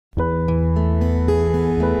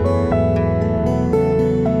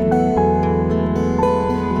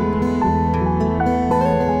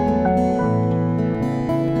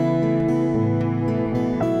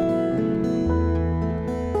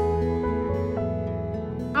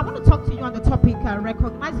continue on the topic,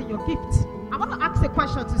 recognizing your gift. I want to ask a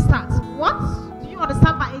question to start. What do you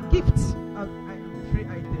understand by a gift? Three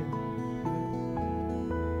items.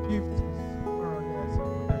 Gift is more or less a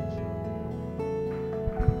potential.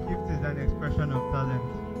 Gift is an expression of talent.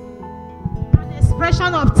 An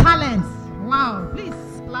expression of talent. Wow.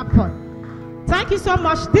 Please clap for it. Thank you so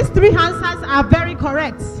much. These three answers are very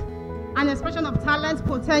correct. An expression of talent,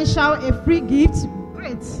 potential, a free gift.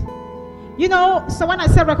 Great. You know, so when I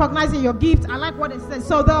say recognizing your gift, I like what it says.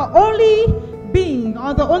 So the only being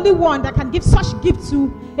or the only one that can give such gift to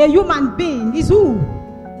a human being is who?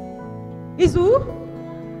 Is who?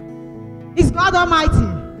 Is God Almighty.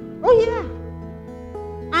 Oh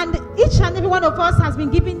yeah. And each and every one of us has been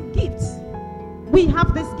given gifts. We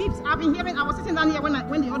have these gifts. I've been hearing, I was sitting down here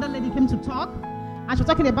when the other lady came to talk, and she was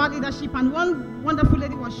talking about leadership, and one wonderful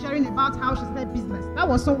lady was sharing about how she started business. That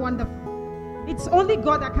was so wonderful. It's only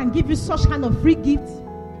God that can give you such kind of free gifts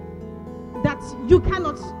that you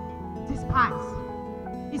cannot despise.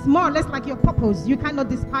 It's more or less like your purpose. You cannot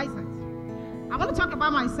despise it. I want to talk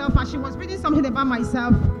about myself, and she was reading something about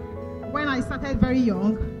myself when I started very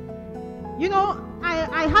young. You know,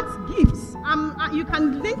 I had gifts. You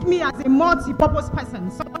can link me as a multi-purpose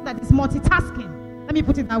person, someone that is multitasking. Let me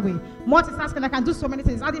put it that way. Multitasking, I can do so many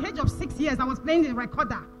things. At the age of 6 years, I was playing the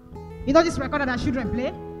recorder. You know this recorder that children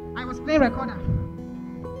play? I was playing recorder.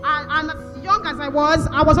 And as young as I was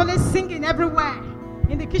always singing everywhere.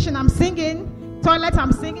 In the kitchen, I'm singing. Toilet,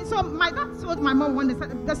 I'm singing. So my dad told my mom one day,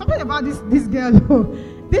 there's something about this girl.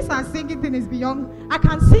 This her singing thing is beyond. I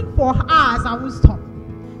can sing for hours, I won't stop.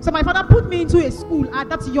 So my father put me into a school at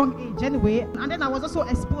that young age anyway. And then I was also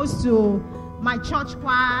exposed to my church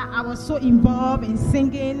choir. I was so involved in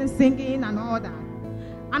singing and all that.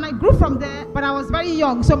 And I grew from there, but I was very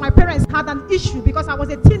young. So my parents had an issue because I was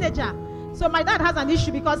a teenager. So my dad has an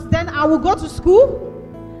issue because then I will go to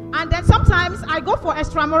school, and then sometimes I go for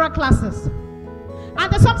extramural classes.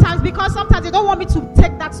 And then sometimes they don't want me to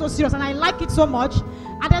take that so serious, and I like it so much.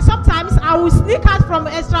 And then sometimes I will sneak out from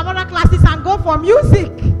extramural classes and go for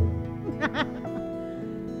music.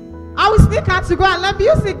 I will sneak out to go and learn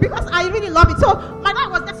music because I really love it. So my dad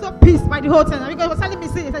was just so pissed by the whole thing. Because he was telling me,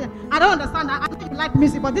 I don't understand that. I think you like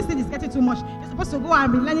music, but this thing is getting too much. You're supposed to go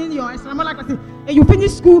and be learning your extramural classes. And you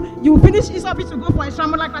finish school, you finish ESOP to go for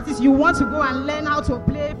extramural classes. You want to go and learn how to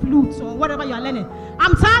play flute or whatever you are learning.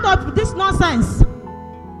 I'm tired of this nonsense.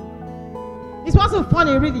 It wasn't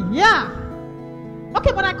funny, really. Yeah.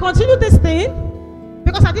 Okay, but I continued this thing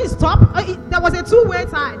because I didn't stop. There was a two-way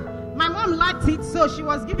side. My mom liked it, so she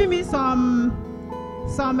was giving me some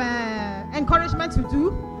encouragement to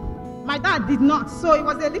do. My dad did not, so it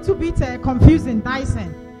was a little bit confusing,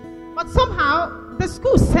 dicing. But somehow the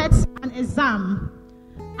school set an exam,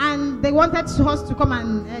 and they wanted us to come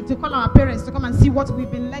and to call our parents to come and see what we've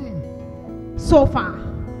been learning so far.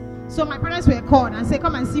 So my parents were called and said,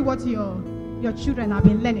 "Come and see what your children have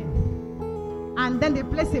been learning." And then they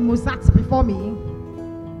placed a Mozart before me.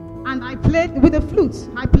 And I played with the flute.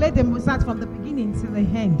 I played the Mozart from the beginning till the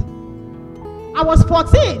end. I was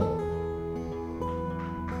 14.